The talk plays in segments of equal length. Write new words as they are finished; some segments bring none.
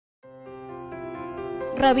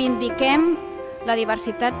reivindiquem la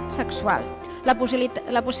diversitat sexual, la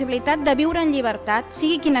possibilitat de viure en llibertat,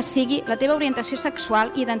 sigui quina sigui la teva orientació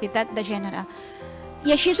sexual i identitat de gènere.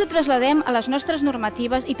 I així ho traslladem a les nostres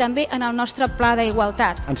normatives i també en el nostre pla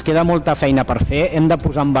d'igualtat. Ens queda molta feina per fer, hem de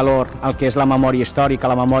posar en valor el que és la memòria històrica,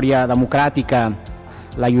 la memòria democràtica,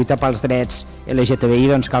 la lluita pels drets LGBTI,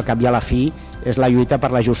 doncs que al cap i a la fi és la lluita per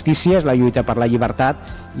la justícia, és la lluita per la llibertat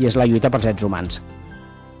i és la lluita pels drets humans.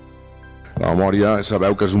 La memòria,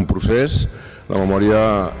 sabeu que és un procés, la memòria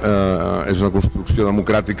és una construcció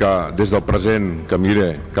democràtica des del present que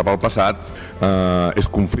mira cap al passat, és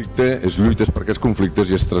conflicte, és lluites per aquests conflictes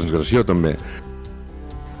i és transgressió també.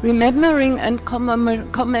 Remembering and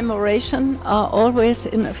commemoration are always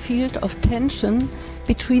in a field of tension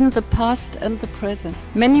between the past and the present.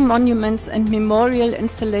 Many monuments and memorial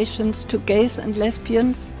installations to gays and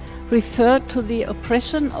lesbians refer to the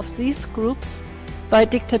oppression of these groups by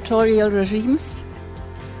dictatorial regimes.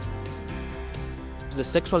 The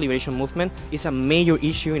sexual liberation movement is a major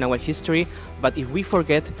issue in our history, but if we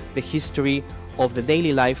forget the history of the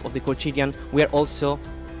daily life of the quotidian, we are also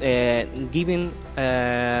giving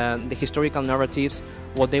the historical narratives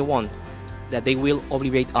what they want, that they will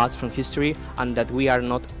obligate us from history and that we are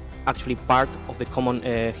not actually part of the common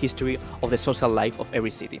history of the social life of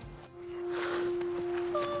every city.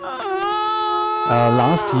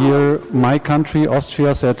 Last year, my country,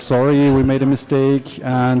 Austria, said, sorry, we made a mistake.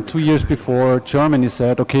 And 2 years before, Germany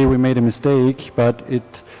said, okay, we made a mistake. But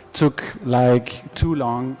it took like too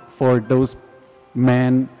long for those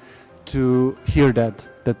men to hear that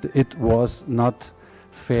it was not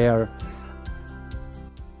fair.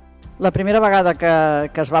 La primera vegada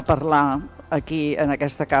que es va parlar aquí, en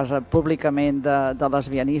aquesta casa, públicament de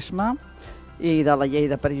lesbianisme, i de la llei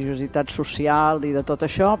de perillositat social i de tot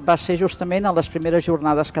això, va ser justament a les primeres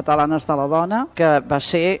jornades catalanes de la dona, que va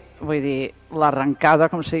ser, vull dir, l'arrencada,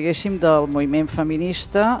 com si diguéssim, del moviment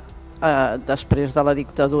feminista després de la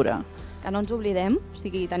dictadura. Que no ens oblidem, o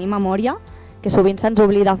sigui, tenim memòria, que sovint se'ns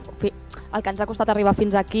oblida el que ens ha costat arribar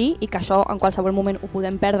fins aquí i que això en qualsevol moment ho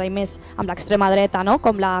podem perdre i més amb l'extrema dreta, no?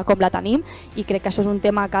 com la tenim, i crec que això és un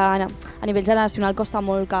tema que a nivell generacional costa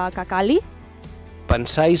molt que cali.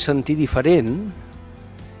 Pensar i sentir diferent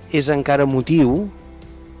és encara motiu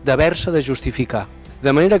d'haver-se de justificar.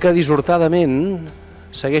 De manera que, dissortadament,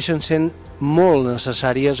 segueixen sent molt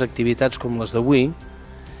necessàries activitats com les d'avui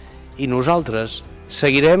i nosaltres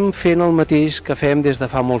seguirem fent el mateix que fem des de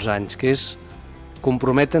fa molts anys, que és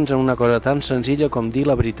comprometre'ns en una cosa tan senzilla com dir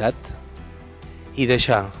la veritat i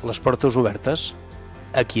deixar les portes obertes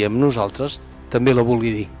a qui amb nosaltres també la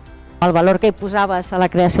vulgui dir. El valor que hi posaves a la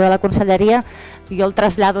creació de la conselleria jo el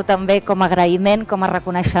trasllado també com a agraïment, com a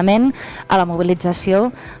reconeixement a la mobilització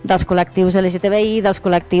dels col·lectius LGTBI, dels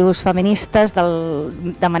col·lectius feministes,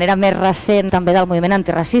 de manera més recent també del moviment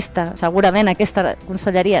antiracista. Segurament aquesta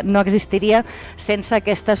conselleria no existiria sense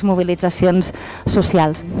aquestes mobilitzacions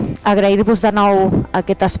socials. Agrair-vos de nou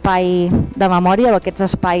aquest espai de memòria o aquests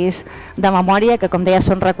espais de memòria que, com deia,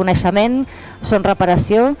 són reconeixement, són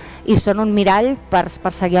reparació i són un mirall per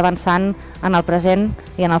seguir avançant en el present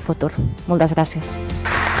i en el futur. Moltes gràcies.